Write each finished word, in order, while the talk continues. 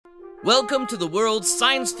Welcome to the world's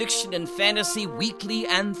science fiction and fantasy weekly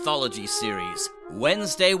anthology series,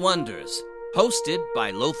 Wednesday Wonders, hosted by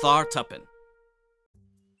Lothar Tuppen.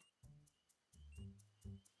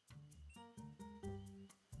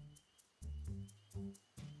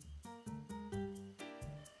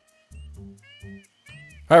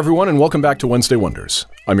 Hi everyone, and welcome back to Wednesday Wonders.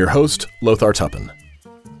 I'm your host, Lothar Tuppen.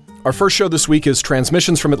 Our first show this week is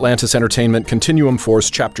Transmissions from Atlantis Entertainment Continuum Force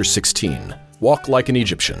Chapter 16, Walk Like an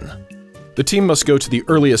Egyptian. The team must go to the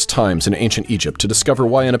earliest times in ancient Egypt to discover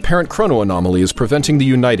why an apparent chrono-anomaly is preventing the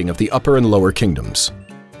uniting of the upper and lower kingdoms.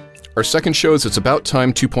 Our second show is It's About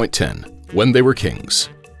Time 2.10, When They Were Kings.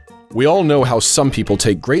 We all know how some people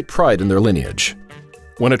take great pride in their lineage.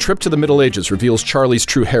 When a trip to the Middle Ages reveals Charlie's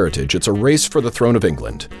true heritage, it's a race for the throne of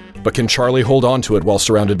England. But can Charlie hold on to it while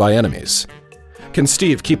surrounded by enemies? Can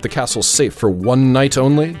Steve keep the castle safe for one night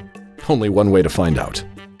only? Only one way to find out.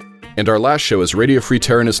 And our last show is Radio Free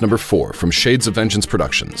Tyrannus number 4 from Shades of Vengeance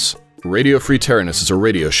Productions. Radio Free Tyrannus is a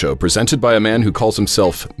radio show presented by a man who calls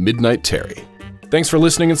himself Midnight Terry. Thanks for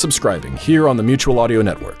listening and subscribing here on the Mutual Audio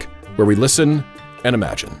Network, where we listen and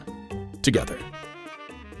imagine together.